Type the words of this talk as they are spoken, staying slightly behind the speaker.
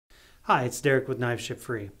Hi, it's Derek with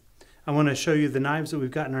KnivesShipFree. I want to show you the knives that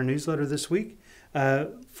we've got in our newsletter this week.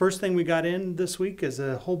 First thing we got in this week is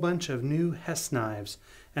a whole bunch of new Hess knives.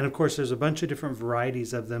 And of course, there's a bunch of different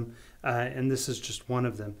varieties of them, and this is just one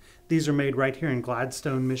of them. These are made right here in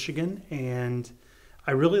Gladstone, Michigan, and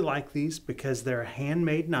I really like these because they're a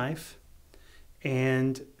handmade knife,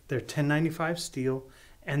 and they're 1095 steel,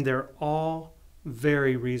 and they're all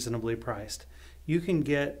very reasonably priced. You can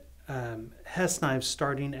get Hess knives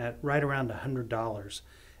starting at right around $100,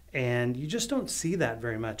 and you just don't see that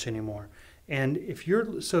very much anymore. And if you're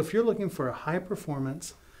looking for a high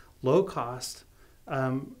performance, low cost,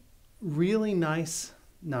 really nice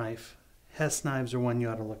knife, Hess knives are one you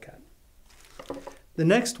ought to look at. The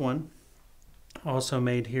next one, also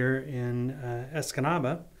made here in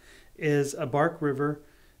Escanaba, is a Bark River,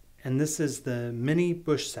 and this is the mini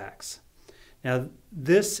bush sacks. Now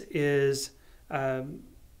this is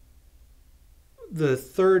the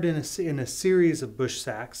third in a series of bush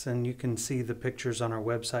sacks, and you can see the pictures on our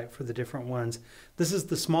website for the different ones. This is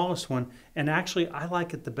the smallest one, and actually I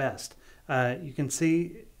like it the best. You can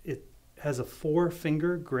see it has a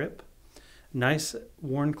 4-finger grip, nice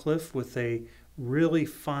Wharncliffe with a really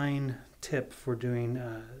fine tip for doing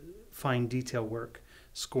fine detail work,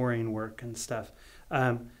 scoring work and stuff.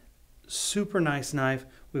 Super nice knife.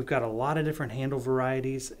 We've got a lot of different handle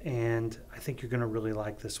varieties, and I think you're going to really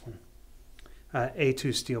like this one.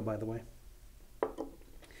 A2 steel, by the way.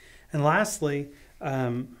 And lastly,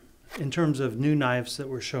 in terms of new knives that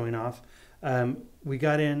we're showing off, we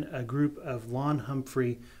got in a group of Lon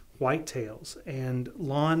Humphrey whitetails. And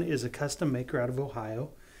Lon is a custom maker out of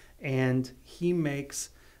Ohio, and he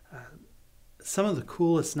makes some of the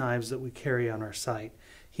coolest knives that we carry on our site.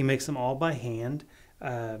 He makes them all by hand.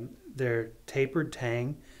 They're tapered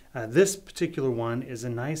tang. This particular one is a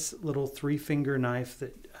nice little 3-finger knife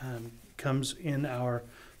that comes in our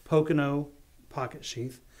Pocono pocket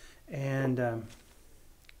sheath, and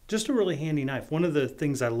just a really handy knife. One of the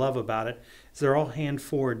things I love about it is they're all hand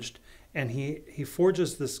forged, and he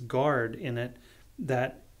forges this guard in it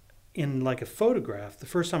that, in like a photograph, the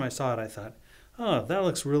first time I saw it I thought, oh, that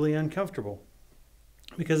looks really uncomfortable,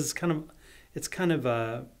 because it's kind of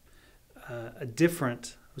a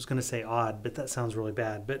different, I was going to say odd, but that sounds really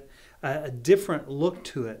bad, but a different look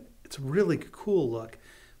to it. It's a really cool look.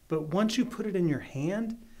 But once you put it in your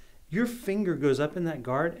hand, your finger goes up in that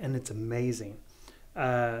guard, and it's amazing.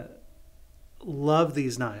 Love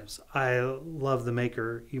these knives. I love the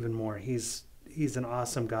maker even more. He's an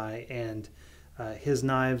awesome guy, and his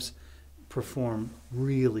knives perform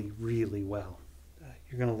really, really well.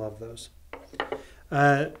 You're going to love those.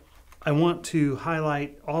 I want to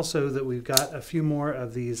highlight also that we've got a few more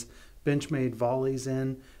of these Benchmade volleys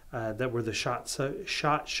in that were the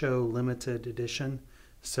Shot Show limited edition.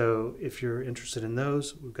 So if you're interested in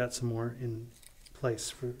those, we've got some more in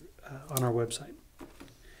place for on our website.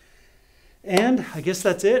 And I guess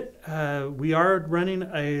that's it. We are running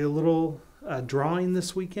a little drawing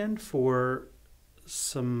this weekend for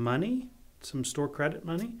some money, some store credit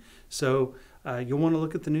money. So you'll want to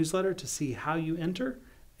look at the newsletter to see how you enter,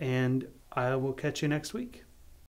 and I will catch you next week.